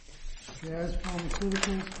Jazz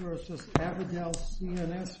Pharmaceuticals versus Avadel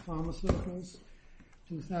CNS Pharmaceuticals,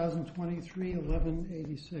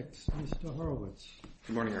 2023-1186. Mr. Horowitz.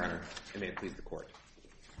 Good morning, Your Honor, and may it please the Court.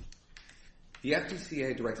 The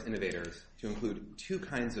FDCA directs innovators to include two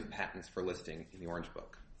kinds of patents for listing in the Orange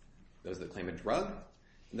Book: those that claim a drug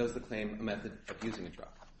and those that claim a method of using a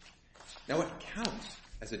drug. Now, what counts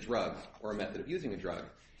as a drug or a method of using a drug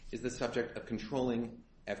is the subject of controlling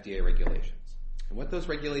FDA regulations. And what those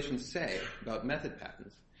regulations say about method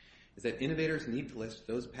patents is that innovators need to list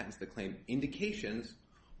those patents that claim indications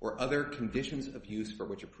or other conditions of use for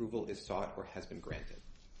which approval is sought or has been granted.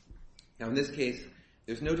 Now, in this case,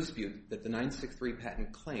 there's no dispute that the 963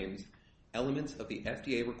 patent claims elements of the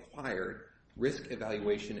FDA-required risk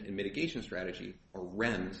evaluation and mitigation strategy, or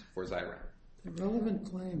REMS, for Xyrem. The relevant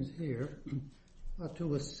claims here are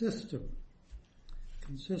to a system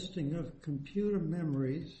consisting of computer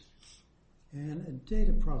memories and a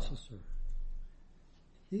data processor.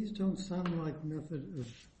 These don't sound like method of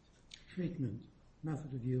treatment,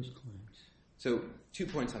 method of use claims. So 2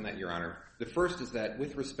 points on that, Your Honor. The first is that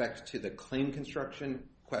with respect to the claim construction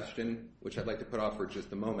question, which I'd like to put off for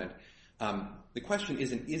just a moment, the question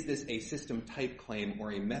isn't, is this a system type claim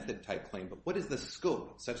or a method type claim, but what is the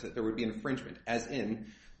scope such that there would be infringement? As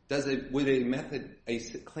in, would a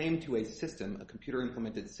claim to a system, a computer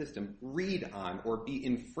implemented system, read on or be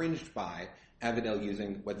infringed by Avadel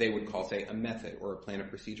using what they would call, say, a method or a plan of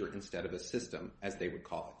procedure instead of a system, as they would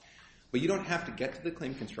call it? But you don't have to get to the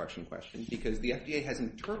claim construction question because the FDA has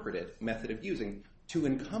interpreted method of using to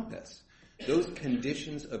encompass those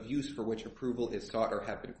conditions of use for which approval is sought or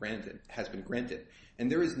has been granted.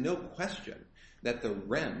 And there is no question that the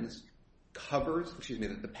REMS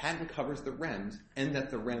that the patent covers the REMS and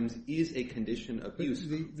that the REMS is a condition of use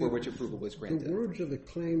for which approval was granted. The words of the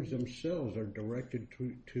claims themselves are directed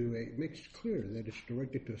it makes it clear that it's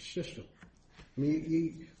directed to a system. I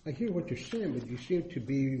mean, I hear what you're saying, but you seem to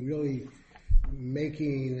be really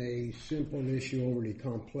making a simple issue overly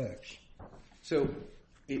complex. So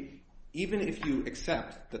even if you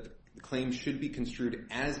accept that the claim should be construed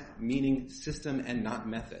as meaning system and not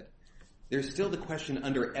method, there's still the question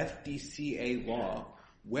under FDCA law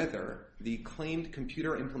whether the claimed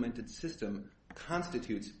computer-implemented system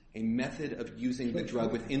constitutes a method of using the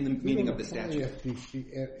drug within the meaning of the statute. We don't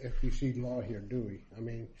apply FDC law here, do we? I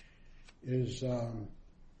mean, this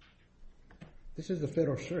is the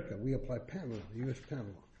Federal Circuit. We apply patent law, U.S.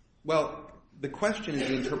 patent law. Well, the question is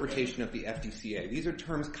the interpretation of the FDCA. These are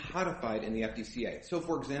terms codified in the FDCA. So,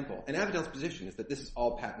 for example, and Avadel's position is that this is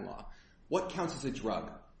all patent law. What counts as a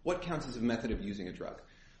drug? What counts as a method of using a drug?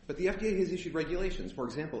 But the FDA has issued regulations. For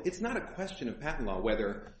example, it's not a question of patent law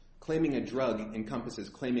whether claiming a drug encompasses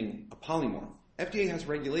claiming a polymorph. FDA has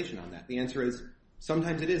regulation on that. The answer is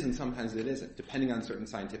sometimes it is and sometimes it isn't, depending on certain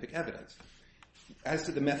scientific evidence. As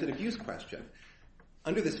to the method of use question,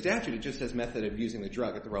 under the statute, it just says method of using the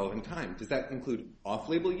drug at the relevant time. Does that include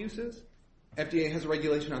off-label uses? FDA has a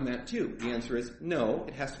regulation on that too. The answer is no.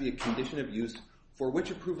 It has to be a condition of use for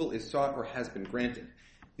which approval is sought or has been granted.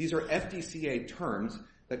 These are FDCA terms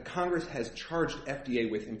that Congress has charged FDA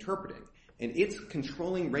with interpreting, and its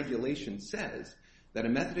controlling regulation says that a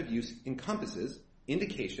method of use encompasses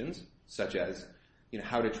indications such as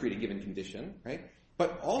how to treat a given condition, right?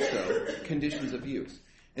 But also conditions of use.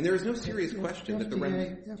 And there is no serious question that the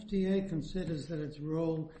FDA considers that its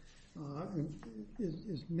role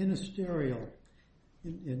is ministerial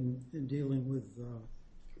in dealing with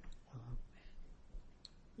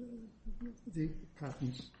the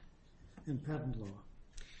patents and patent law.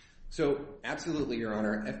 So, absolutely, Your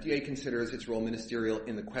Honor. FDA considers its role ministerial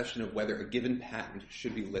in the question of whether a given patent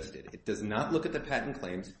should be listed. It does not look at the patent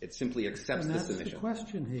claims. It simply accepts the submission. And that's the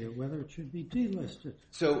question here, whether it should be delisted.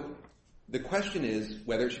 So, the question is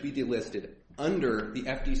whether it should be delisted under the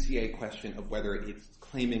FDCA question of whether it's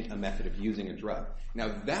claiming a method of using a drug.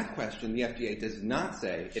 Now, that question, the FDA does not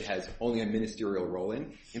say it has only a ministerial role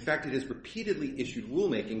in. In fact, it has repeatedly issued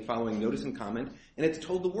rulemaking following notice and comment, and it's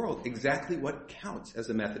told the world exactly what counts as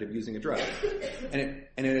a method of using a drug. And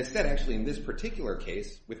it has said, actually, in this particular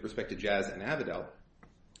case, with respect to Jazz and Avadel,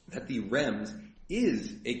 that the REMS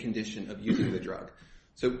is a condition of using the drug.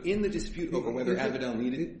 So in the dispute over whether Avadel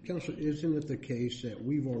needed... Counsel, isn't it the case that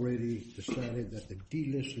we've already decided that the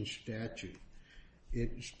delisting statute,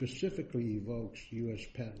 it specifically evokes U.S.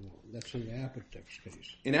 patent law? That's in the Apotex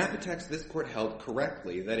case. In Apotex, this court held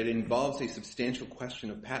correctly that it involves a substantial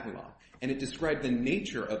question of patent law, and it described the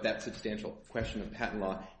nature of that substantial question of patent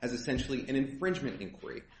law as essentially an infringement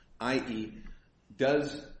inquiry, i.e.,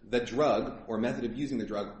 does the drug or method of using the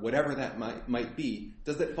drug, whatever that might be,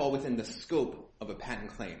 does that fall within the scope of a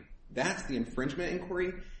patent claim? That's the infringement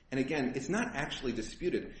inquiry, And again, it's not actually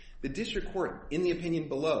disputed. The district court, in the opinion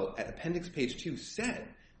below, at appendix page 2, said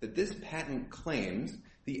that this patent claims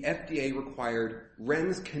the FDA required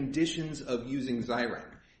REMS conditions of using Xyrem.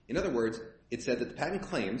 In other words, it said that the patent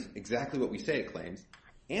claims exactly what we say it claims,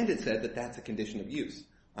 and it said that that's a condition of use.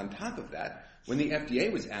 On top of that, when the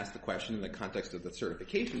FDA was asked the question in the context of the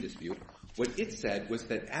certification dispute, what it said was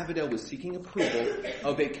that Avadel was seeking approval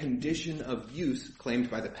of a condition of use claimed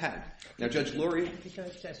by the patent. Now, Judge Lurie... Can I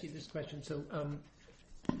just ask you this question? So,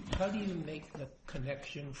 how do you make the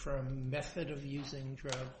connection from method of using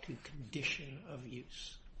drug to condition of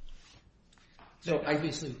use? So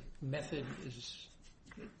obviously, method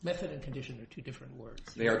and condition are two different words.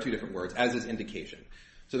 They are two different words, as is indication.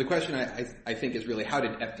 So the question, I think, is really how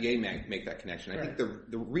did FDA make that connection? I think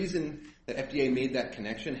the reason that FDA made that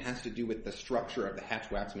connection has to do with the structure of the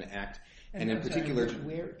Hatch-Waxman Act, and in particular...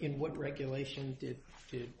 In what regulation did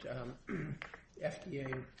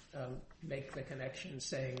FDA make the connection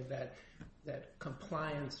saying that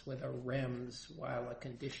compliance with a REMS while a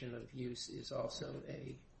condition of use is also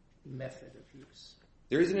a method of use?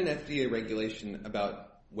 There isn't an FDA regulation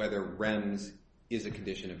about whether REMS is a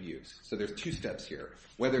condition of use. So there's two steps here.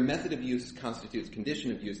 Whether method of use constitutes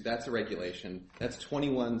condition of use, that's a regulation. That's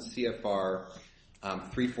 21 CFR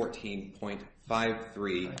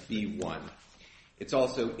 314.53B1. It's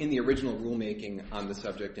also in the original rulemaking on the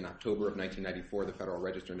subject in October of 1994, the Federal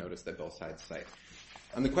Register notice that both sides cite.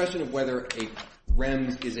 On the question of whether a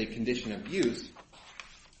REMS is a condition of use,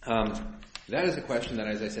 that is a question that,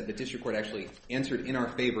 as I said, the district court actually answered in our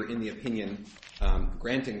favor in the opinion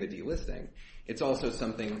granting the delisting. It's also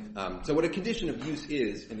something, so what a condition of use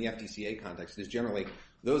is in the FDCA context is generally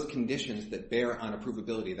those conditions that bear on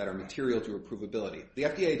approvability, that are material to approvability. The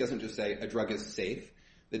FDA doesn't just say a drug is safe.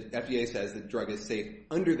 The FDA says the drug is safe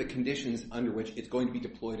under the conditions under which it's going to be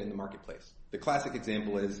deployed in the marketplace. The classic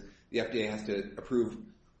example is the FDA has to approve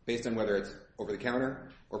based on whether it's over-the-counter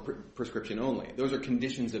or prescription only. Those are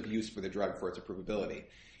conditions of use for the drug for its approvability.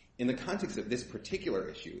 In the context of this particular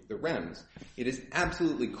issue, the REMS, it is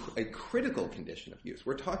absolutely a critical condition of use.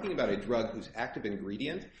 We're talking about a drug whose active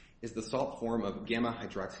ingredient is the salt form of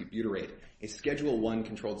gamma-hydroxybutyrate, a Schedule I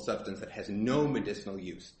controlled substance that has no medicinal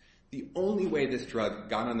use. The only way this drug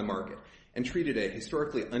got on the market and treated a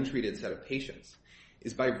historically untreated set of patients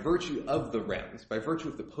is by virtue of the REMS, by virtue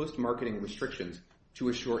of the post-marketing restrictions to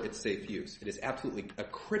assure its safe use. It is absolutely a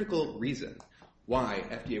critical reason why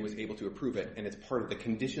FDA was able to approve it, and it's part of the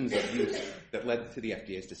conditions of use that led to the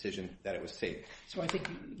FDA's decision that it was safe. So I think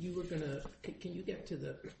you were going to, can you get to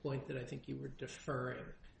the point that I think you were deferring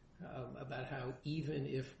about how even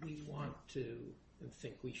if we want to and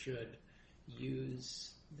think we should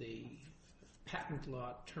use the patent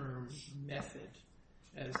law term method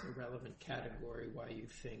as a relevant category, why you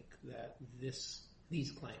think that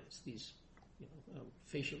these claims, these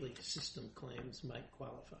facially system claims might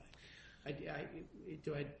qualify?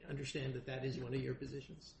 Do I understand that is one of your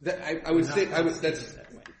positions? I would say that's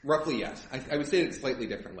roughly yes. I would say it slightly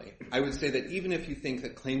differently. I would say that even if you think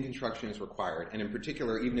that claim construction is required, and in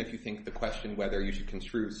particular, even if you think the question whether you should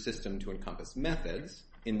construe system to encompass methods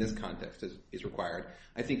in this context is required,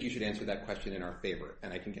 I think you should answer that question in our favor,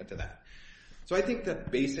 and I can get to that. So I think the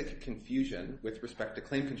basic confusion with respect to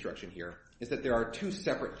claim construction here is that there are two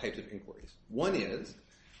separate types of inquiries. One is,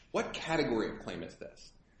 what category of claim is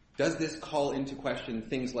this? Does this call into question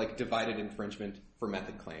things like divided infringement for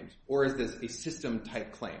method claims, or is this a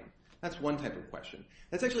system-type claim? That's one type of question.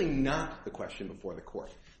 That's actually not the question before the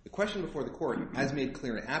court. The question before the court, as made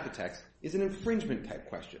clear in Apotex, is an infringement-type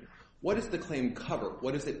question. What does the claim cover?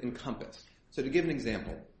 What does it encompass? So to give an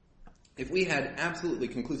example, if we had absolutely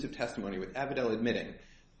conclusive testimony with Avadel admitting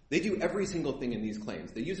they do every single thing in these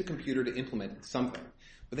claims. They use a computer to implement something,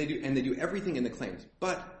 but they do everything in the claims,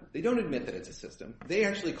 but they don't admit that it's a system. They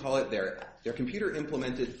actually call it their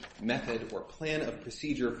computer-implemented method or plan of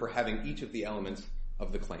procedure for having each of the elements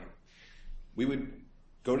of the claim. We would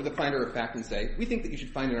go to the finder of fact and say, we think that you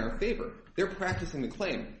should find in our favor. They're practicing the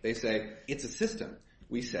claim. They say, it's a system.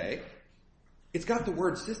 We say, it's got the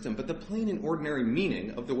word system, but the plain and ordinary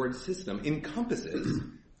meaning of the word system encompasses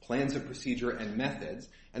plans of procedure and methods,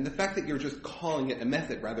 and the fact that you're just calling it a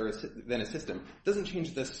method rather than a system doesn't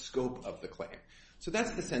change the scope of the claim. So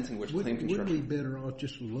that's the sense in which claim construction... Wouldn't we be better off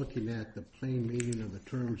just looking at the plain meaning of the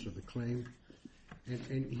terms of the claim?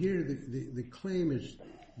 And here the claim is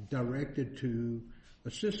directed to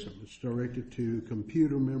a system. It's directed to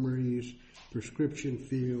computer memories, prescription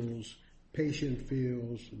fields, patient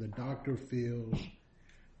fields, the doctor fields,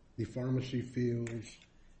 the pharmacy fields.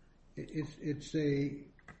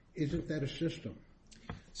 Isn't that a system?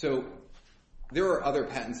 So There are other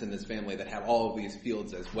patents in this family that have all of these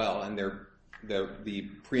fields as well, and the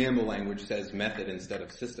preamble language says method instead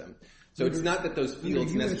of system. So it's not that those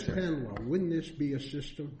fields necessarily... Under U.S. patent law, wouldn't this be a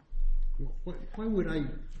system? Why would I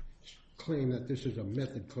claim that this is a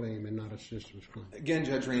method claim and not a systems claim? Again,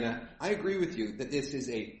 Judge Reyna, I agree with you that this is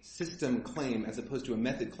a system claim as opposed to a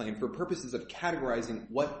method claim for purposes of categorizing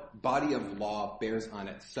what body of law bears on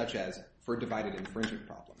it, such as for divided infringement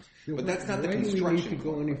problems. But that's not the construction. Why do we need to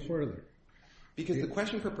go any further? Because the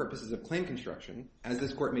question for purposes of claim construction, as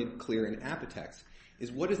this court made clear in Apotex,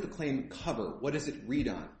 is what does the claim cover? What does it read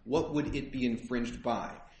on? What would it be infringed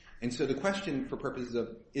by? And so the question for purposes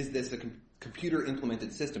of, is this a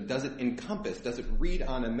computer-implemented system? Does it encompass, does it read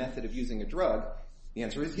on a method of using a drug? The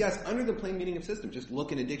answer is yes, under the plain meaning of system. Just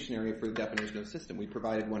look in a dictionary for the definition of system. We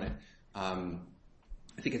provided one at,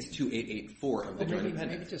 I think it's 2884 of the Joint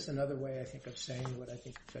Appendix. Maybe just another way, I think, of saying what I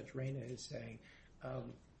think Judge Reyna is saying.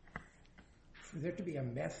 For there to be a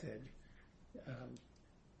method,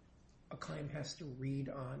 a claim has to read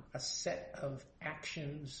on a set of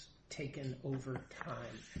actions taken over time.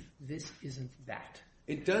 This isn't that.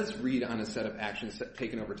 It does read on a set of actions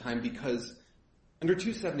taken over time because under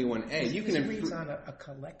 271A, you can... It reads on a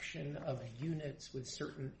collection of units with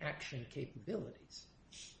certain action capabilities.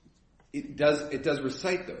 It does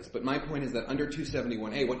recite those, but my point is that under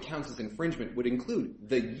 271A, what counts as infringement would include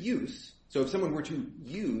the use. So if someone were to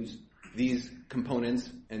use these components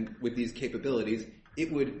and with these capabilities,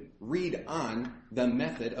 it would read on the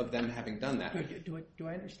method of them having done that. Do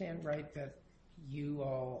I understand right that you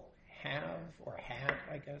all have, or had,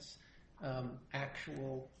 I guess,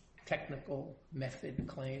 actual technical method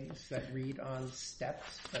claims that read on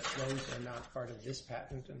steps, that those are not part of this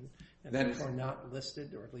patent and therefore not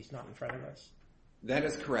listed, or at least not in front of us? That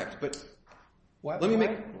is correct, but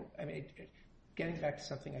getting back to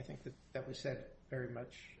something I think that was said very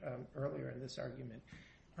much earlier in this argument,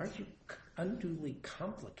 aren't you unduly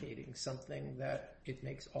complicating something that it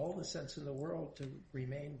makes all the sense in the world to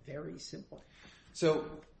remain very simple? So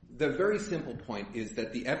the very simple point is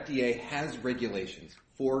that the FDA has regulations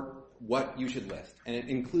for what you should list, and it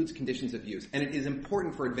includes conditions of use. And it is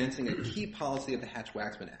important for advancing a key policy of the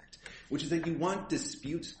Hatch-Waxman Act, which is that you want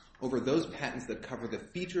disputes over those patents that cover the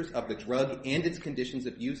features of the drug and its conditions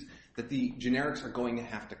of use that the generics are going to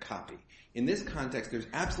have to copy. In this context, there's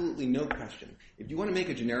absolutely no question. If you want to make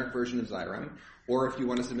a generic version of Xyrem, or if you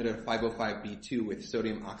want to submit a 505B2 with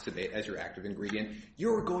sodium oxybate as your active ingredient,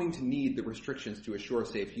 you're going to need the restrictions to assure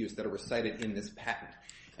safe use that are recited in this patent.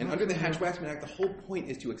 And under the Hatch-Waxman Act, the whole point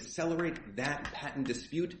is to accelerate that patent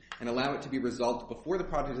dispute and allow it to be resolved before the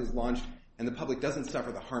product is launched and the public doesn't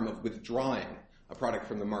suffer the harm of withdrawing a product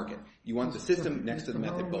from the market. You want the system next to the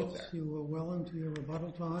method both there. You were well into your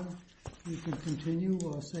rebuttal time. You can continue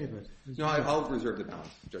or save it. No, I'll reserve the balance,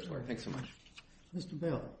 Judge Lord. Thanks so much. Mr.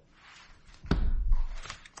 Bell.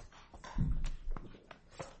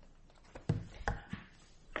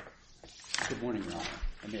 Good morning, Your Honor,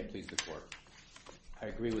 and may it please the Court. I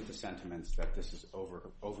agree with the sentiments that this is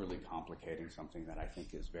overly complicating something that I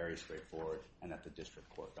think is very straightforward and that the district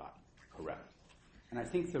court got correct. And I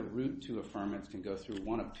think the route to affirmance can go through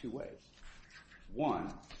one of two ways.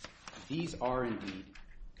 One, these are indeed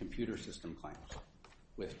computer system claims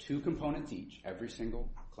with two components each. Every single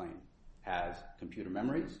claim has computer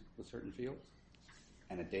memories with certain fields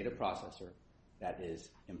and a data processor that is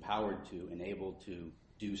empowered to, enabled to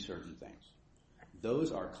do certain things.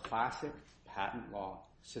 Those are classic patent law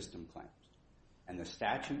system claims, and the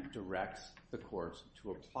statute directs the courts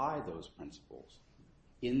to apply those principles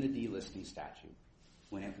in the delisting statute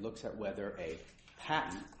when it looks at whether a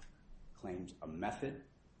patent claims a method.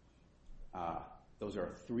 Those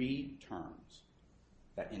are three terms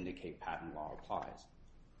that indicate patent law applies.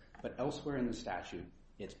 But elsewhere in the statute,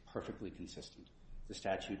 it's perfectly consistent. The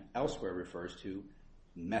statute elsewhere refers to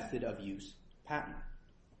method of use patent.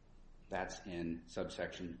 That's in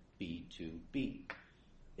subsection B2B.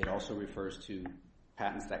 It also refers to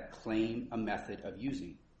patents that claim a method of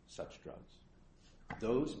using such drugs.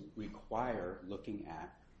 Those require looking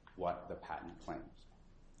at what the patent claims.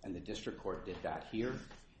 And the district court did that here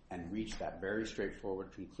and reached that very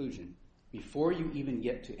straightforward conclusion before you even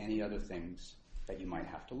get to any other things that you might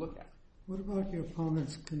have to look at. What about your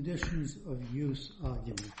opponent's conditions of use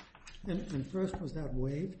argument? And first, was that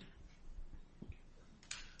waived?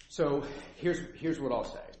 So here's what I'll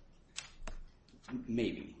say.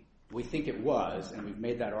 Maybe. We think it was, and we've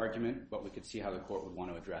made that argument, but we could see how the court would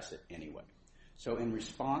want to address it anyway. So in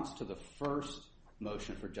response to the first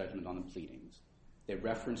motion for judgment on the pleadings, they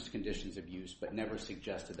referenced conditions of use but never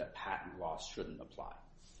suggested that patent law shouldn't apply.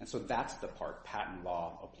 And so that's the part, patent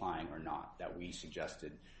law applying or not, that we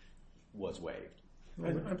suggested was waived.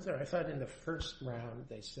 I'm sorry, I thought in the first round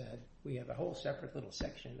they said we have a whole separate little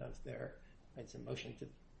section of their, it's a motion to,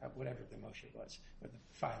 whatever the motion was, or the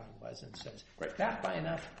filing was, and says, that by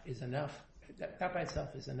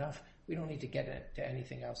itself is enough. We don't need to get to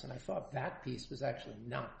anything else. And I thought that piece was actually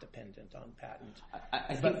not dependent on patent.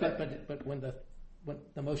 But when the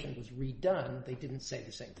motion was redone, they didn't say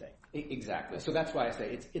the same thing. Exactly. So that's why I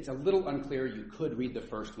say it's a little unclear. You could read the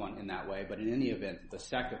first one in that way, but in any event, the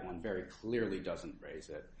second one very clearly doesn't raise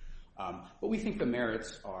it. But we think the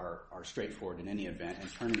merits are straightforward in any event.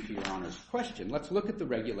 And turning to Your Honor's question, let's look at the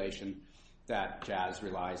regulation that Jazz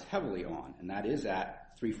relies heavily on, and that is at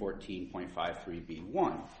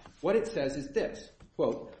 314.53b1. What it says is this,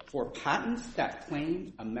 quote, for patents that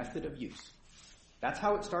claim a method of use. That's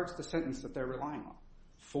how it starts the sentence that they're relying on.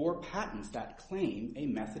 For patents that claim a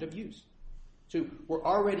method of use. So we're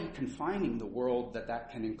already confining the world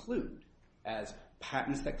that can include as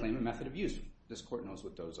patents that claim a method of use. This court knows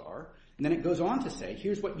what those are. And then it goes on to say,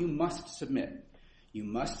 here's what you must submit. You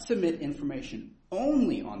must submit information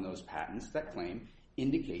only on those patents that claim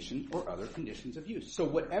indication or other conditions of use. So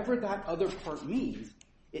whatever that other part means,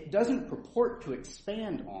 it doesn't purport to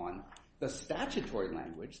expand on the statutory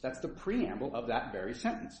language that's the preamble of that very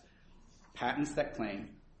sentence. Patents that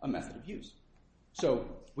claim a method of use. So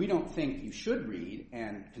we don't think you should read,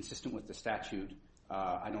 and consistent with the statute,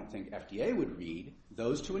 I don't think FDA would read,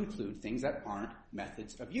 those to include things that aren't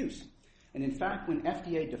methods of use. And in fact, when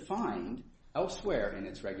FDA defined elsewhere in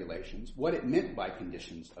its regulations what it meant by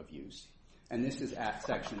conditions of use, and this is at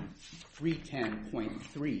section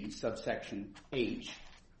 310.3, subsection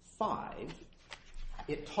H5,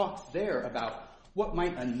 it talks there about what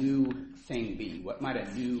might a new thing be, what might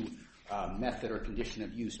a new method or condition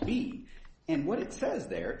of use be. And what it says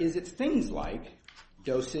there is it's things like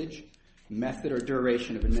dosage, method or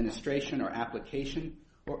duration of administration or application,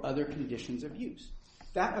 or other conditions of use.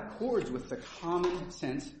 That accords with the common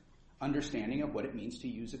sense understanding of what it means to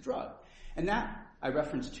use a drug. And that, I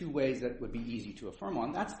referenced two ways that would be easy to affirm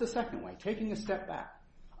on. That's the second way, taking a step back.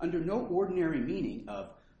 Under no ordinary meaning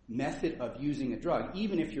of method of using a drug,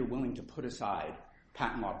 even if you're willing to put aside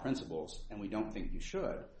patent law principles, and we don't think you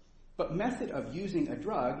should, but method of using a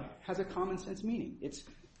drug has a common sense meaning. It's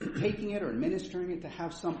taking it or administering it to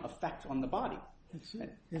have some effect on the body. It's a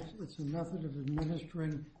method of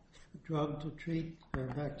administering a drug to treat a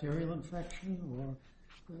bacterial infection or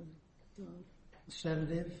a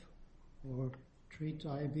sedative or treat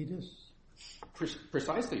diabetes.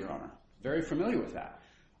 Precisely, Your Honor. Very familiar with that.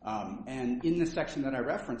 And in the section that I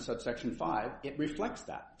referenced, subsection 5, it reflects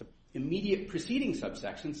that. The immediate preceding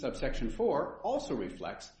subsection, subsection 4, also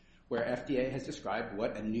reflects where FDA has described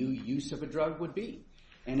what a new use of a drug would be.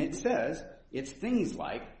 And it says it's things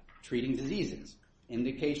like treating diseases,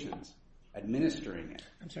 indications, administering it.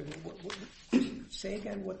 I'm sorry, say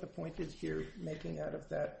again what the point is you're making out of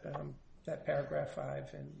that paragraph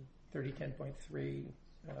 5 and 3010.3,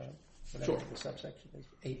 whatever Sure. the subsection is,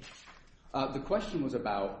 8. The question was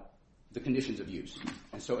about the conditions of use,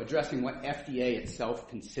 and so addressing what FDA itself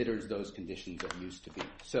considers those conditions of use to be.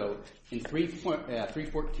 So in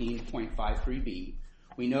 314.53b,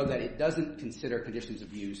 we know that it doesn't consider conditions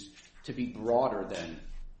of use to be broader than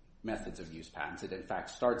methods of use patents. It in fact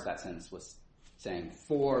starts that sentence with saying,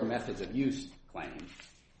 for methods of use claims,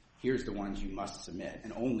 here's the ones you must submit,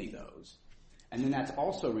 and only those. And then that's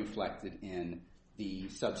also reflected in the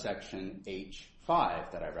subsection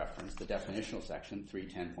H5 that I referenced, the definitional section,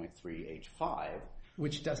 310.3H5.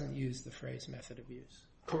 Which doesn't use the phrase method of use.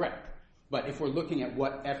 Correct. But if we're looking at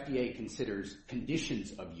what FDA considers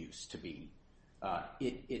conditions of use to be,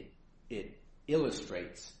 it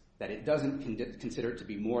illustrates that it doesn't consider it to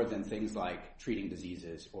be more than things like treating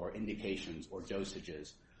diseases or indications or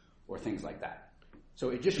dosages or things like that. So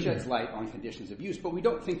it just sheds light on conditions of use, but we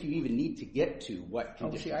don't think you even need to get to what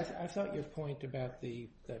conditions. Oh, see, I thought your point about the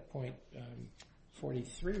point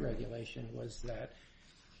 43 regulation was that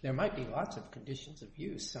there might be lots of conditions of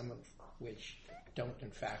use, some of which don't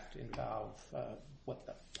in fact involve what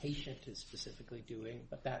the patient is specifically doing,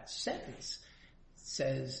 but that sentence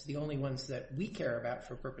says the only ones that we care about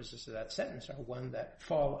for purposes of that sentence are one that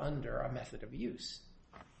fall under a method of use.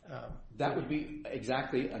 That would be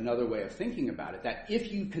exactly another way of thinking about it, that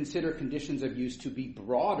if you consider conditions of use to be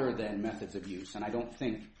broader than methods of use, and I don't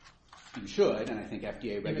think you should, and I think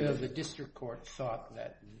FDA regulates... Even though the district court thought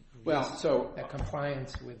that that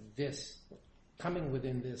compliance with this, coming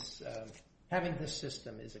within this, having this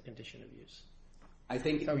system is a condition of use. I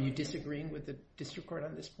think... Are you disagreeing with the district court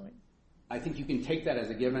on this point? I think you can take that as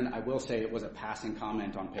a given. I will say it was a passing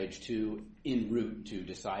comment on page 2 en route to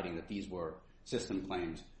deciding that these were system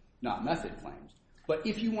claims, not method claims. But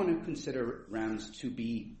if you want to consider REMS to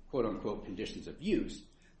be quote-unquote conditions of use,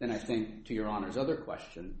 then I think, to Your Honor's other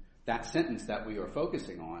question, that sentence that we are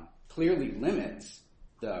focusing on clearly limits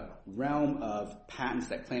the realm of patents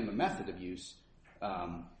that claim a method of use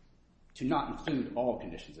to not include all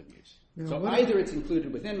conditions of use. So either it's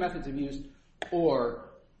included within methods of use or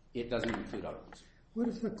it doesn't include other ones. What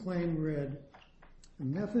if the claim read, a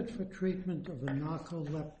method for treatment of a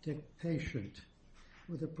narcoleptic patient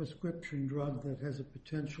with a prescription drug that has a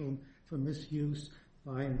potential for misuse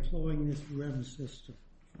by employing this REMS system?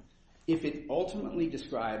 If it ultimately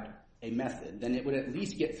described a method, then it would at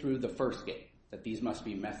least get through the first gate, that these must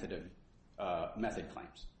be method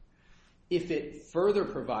claims. If it further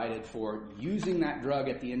provided for using that drug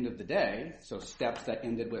at the end of the day, so steps that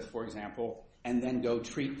ended with, for example, and then go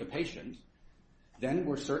treat the patient, then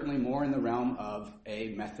we're certainly more in the realm of a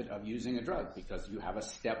method of using a drug because you have a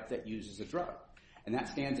step that uses a drug. And that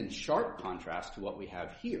stands in sharp contrast to what we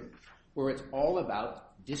have here, where it's all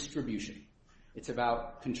about distribution. It's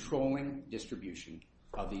about controlling distribution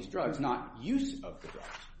of these drugs, not use of the drugs.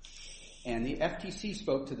 And the FTC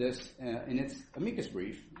spoke to this in its amicus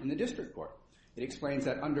brief in the district court. It explains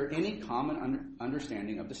that under any common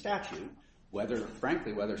understanding of the statute, whether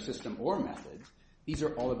system or method, these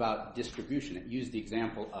are all about distribution. It used the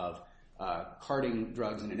example of carting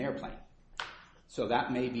drugs in an airplane. So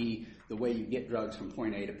that may be the way you get drugs from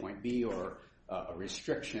point A to point B, or a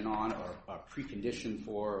restriction on, or a precondition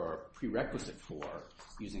for, or prerequisite for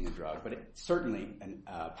using a drug. But it's certainly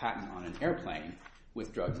a patent on an airplane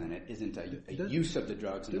with drugs in it isn't a use of the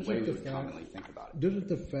drugs in the way we would commonly think about it. Doesn't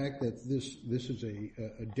the fact that this is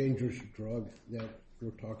a dangerous drug that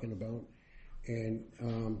we're talking about,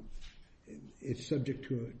 and it's subject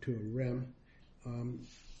to a REM,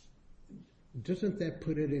 doesn't that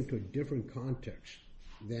put it into a different context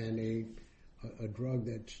than a drug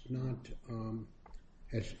that's not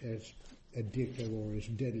as addictive or as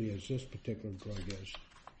deadly as this particular drug is?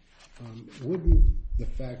 Wouldn't the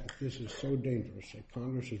fact that this is so dangerous, that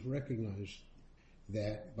Congress has recognized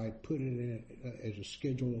that by putting it as a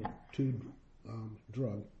Schedule II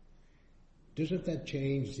drug, doesn't that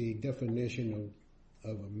change the definition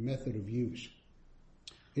of a method of use?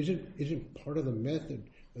 Isn't part of the method,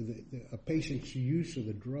 a patient's use of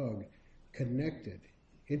the drug, connected,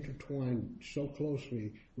 intertwined so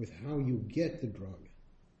closely with how you get the drug,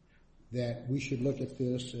 that we should look at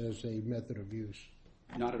this as a method of use?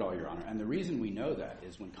 Not at all, Your Honor. And the reason we know that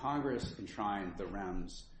is when Congress enshrined the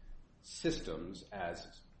REMS systems as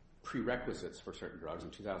prerequisites for certain drugs in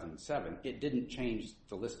 2007, it didn't change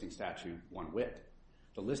the listing statute one whit.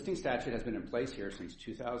 The listing statute has been in place here since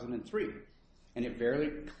 2003, and it very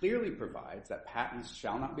clearly provides that patents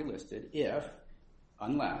shall not be listed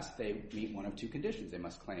unless they meet one of two conditions. They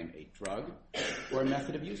must claim a drug or a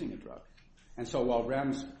method of using a drug. And so while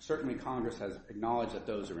REMS, certainly Congress has acknowledged that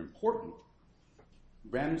those are important,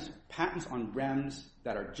 patents on REMS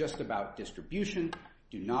that are just about distribution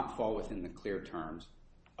do not fall within the clear terms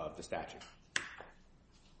of the statute.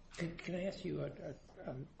 Can I ask you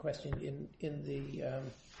a question? In the,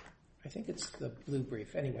 I think it's the blue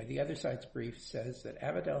brief. Anyway, the other side's brief says that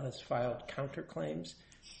Avadel has filed counterclaims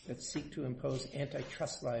that seek to impose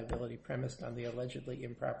antitrust liability premised on the allegedly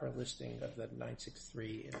improper listing of the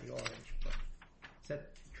 963 in the orange book. Is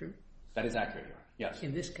that true? That is accurate, Your Honor. Yes.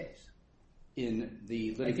 In this case? In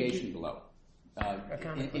the litigation below.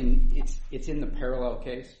 It's in the parallel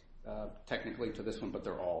case, technically, to this one, but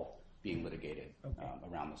they're all being litigated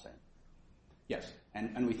around the same. Yes,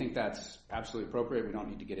 and we think that's absolutely appropriate. We don't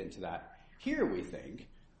need to get into that. Here we think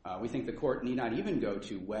the court need not even go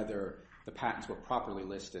to whether the patents were properly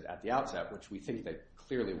listed at the outset, which we think they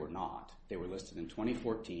clearly were not. They were listed in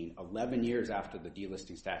 2014, 11 years after the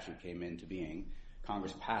delisting statute came into being.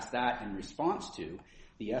 Congress passed that in response to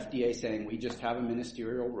the FDA saying we just have a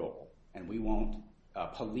ministerial role and we won't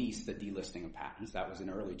police the delisting of patents. That was in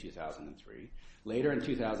early 2003. Later in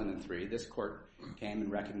 2003, this court came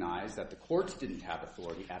and recognized that the courts didn't have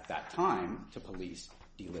authority at that time to police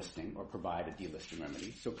delisting or provide a delisting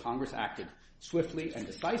remedy. So Congress acted swiftly and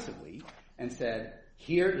decisively and said,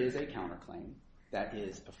 here is a counterclaim that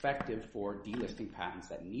is effective for delisting patents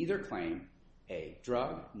that neither claim a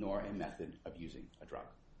drug nor a method of using a drug.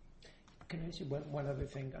 Can I ask you one other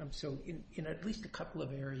thing? So in at least a couple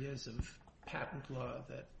of areas of patent law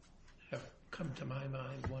that have come to my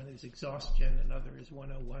mind, one is exhaustion, another is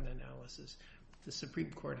 101 analysis. The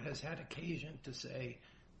Supreme Court has had occasion to say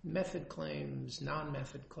method claims,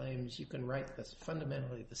 non-method claims, you can write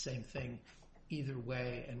fundamentally the same thing either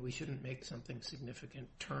way, and we shouldn't make something significant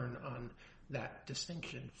turn on that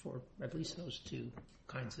distinction for at least those two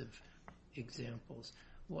kinds of examples.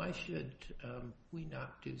 why should we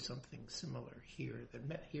not do something similar here?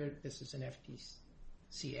 Here, this is an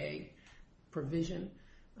FDCA provision.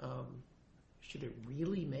 Should it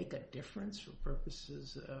really make a difference for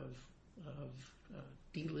purposes of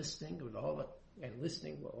delisting with and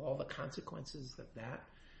listing with all the consequences that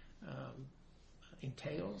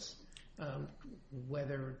entails?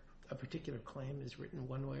 Whether a particular claim is written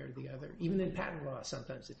one way or the other. Even in patent law,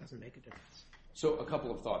 sometimes it doesn't make a difference. So a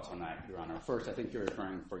couple of thoughts on that, Your Honor. First, I think you're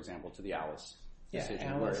referring, for example, to the Alice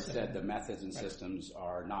decision, where it said the methods and systems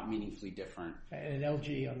are not meaningfully different. And an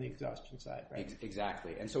LG on the exhaustion side, right?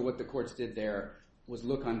 Exactly. And so what the courts did there was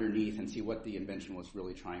look underneath and see what the invention was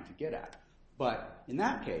really trying to get at. But in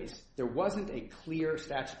that case, there wasn't a clear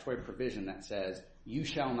statutory provision that says you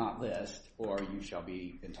shall not list or you shall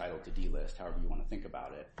be entitled to delist, however you want to think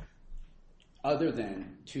about it, other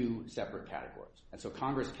than two separate categories. And so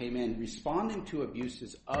Congress came in responding to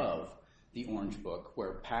abuses of the Orange Book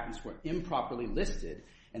where patents were improperly listed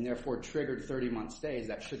and therefore triggered 30-month stays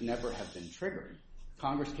that should never have been triggered.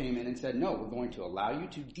 Congress came in and said, no, we're going to allow you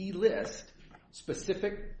to delist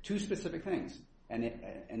two specific things. And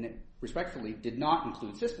it respectfully did not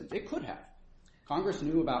include systems. It could have. Congress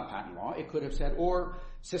knew about patent law. It could have said, or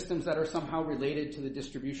systems that are somehow related to the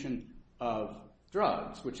distribution of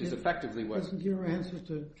drugs, which is effectively what... Isn't your answer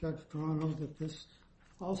to Judge Toronto that this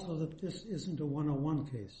isn't a 101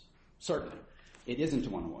 case? Certainly. It isn't a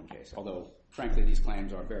 101 case, although, frankly, these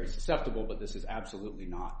claims are very susceptible, but this is absolutely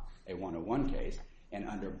not a 101 case. And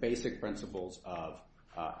under basic principles of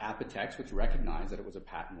Apotex, which recognized that it was a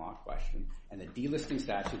patent law question, and the delisting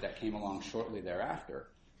statute that came along shortly thereafter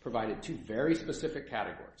provided two very specific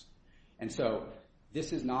categories. And so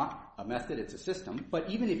this is not a method, it's a system, but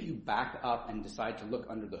even if you back up and decide to look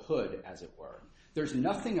under the hood, as it were, there's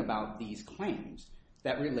nothing about these claims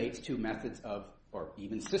that relates to methods of, or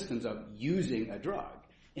even systems of, using a drug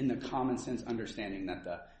in the common sense understanding that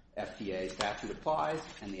the FDA statute applies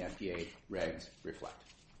and the FDA regs reflect.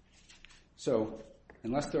 So,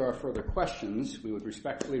 unless there are further questions, we would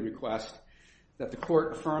respectfully request that the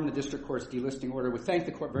court affirm the district court's delisting order. We thank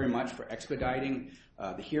the court very much for expediting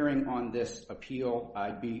the hearing on this appeal.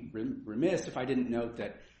 I'd be remiss if I didn't note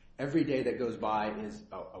that every day that goes by is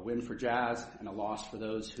a win for Jazz and a loss for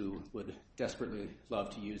those who would desperately love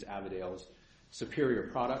to use Avadal's superior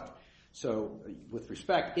product. So, with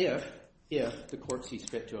respect, if the court sees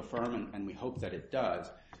fit to affirm, and we hope that it does,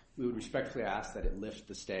 we would respectfully ask that it lift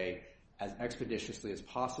the stay as expeditiously as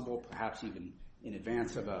possible, perhaps even in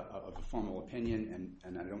advance of a formal opinion,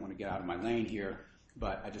 and I don't want to get out of my lane here,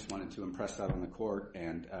 but I just wanted to impress that on the court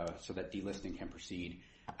and so that delisting can proceed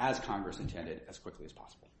as Congress intended as quickly as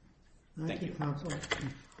possible. Thank you. Counsel.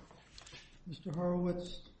 Mr.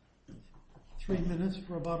 Horowitz, 3 minutes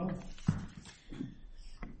for rebuttal.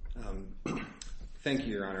 Thank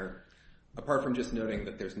you, Your Honor. Apart from just noting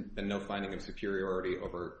that there's been no finding of superiority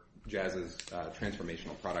over Jazz's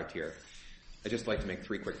transformational product here, I'd just like to make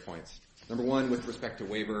 3 quick points. Number 1, with respect to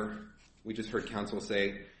waiver, we just heard counsel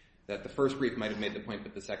say that the first brief might have made the point,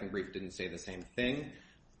 but the second brief didn't say the same thing.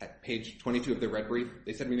 At page 22 of the red brief,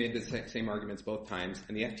 they said we made the same arguments both times,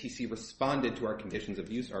 and the FTC responded to our conditions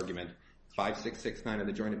of use argument, 5669 of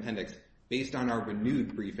the joint appendix, based on our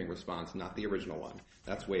renewed briefing response, not the original one.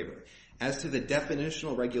 That's waiver. As to the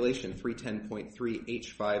definitional regulation,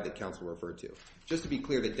 310.3H5 that counsel referred to, just to be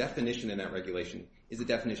clear, the definition in that regulation is a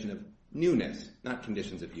definition of newness, not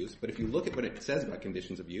conditions of use. But if you look at what it says about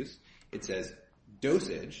conditions of use, it says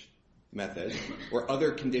dosage, method, or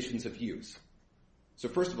other conditions of use. So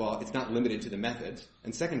first of all, it's not limited to the methods.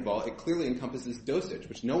 And second of all, it clearly encompasses dosage,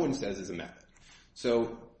 which no one says is a method.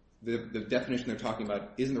 So the definition they're talking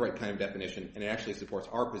about isn't the right kind of definition, and it actually supports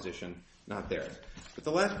our position, not theirs. But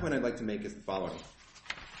the last point I'd like to make is the following.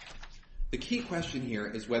 The key question here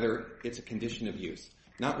is whether it's a condition of use,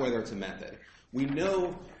 not whether it's a method. We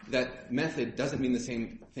know that method doesn't mean the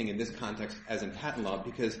same thing in this context as in patent law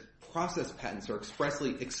because process patents are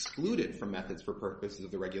expressly excluded from methods for purposes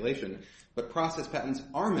of the regulation, but process patents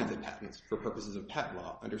are method patents for purposes of patent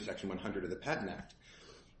law under Section 100 of the Patent Act.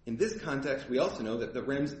 In this context, we also know that the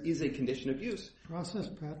REMS is a condition of use. Process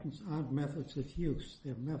patents aren't methods of use.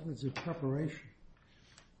 They're methods of preparation.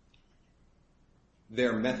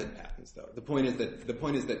 They're method patents, though. The point is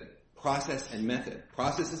that process and method.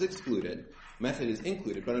 Process is excluded. Method is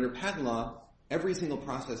included. But under patent law, every single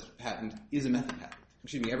process patent is a method patent.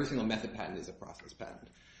 Excuse me, every single method patent is a process patent.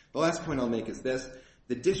 The last point I'll make is this.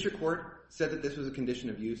 The district court said that this was a condition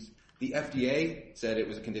of use. The FDA said it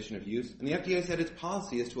was a condition of use. And the FDA said its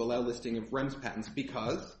policy is to allow listing of REMS patents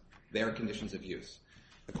because they are conditions of use.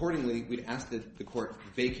 Accordingly, we'd ask that the court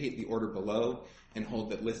vacate the order below and hold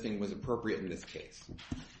that listing was appropriate in this case.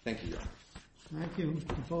 Thank you, Your Honor. Thank you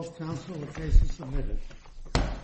to both counsel. The case is submitted.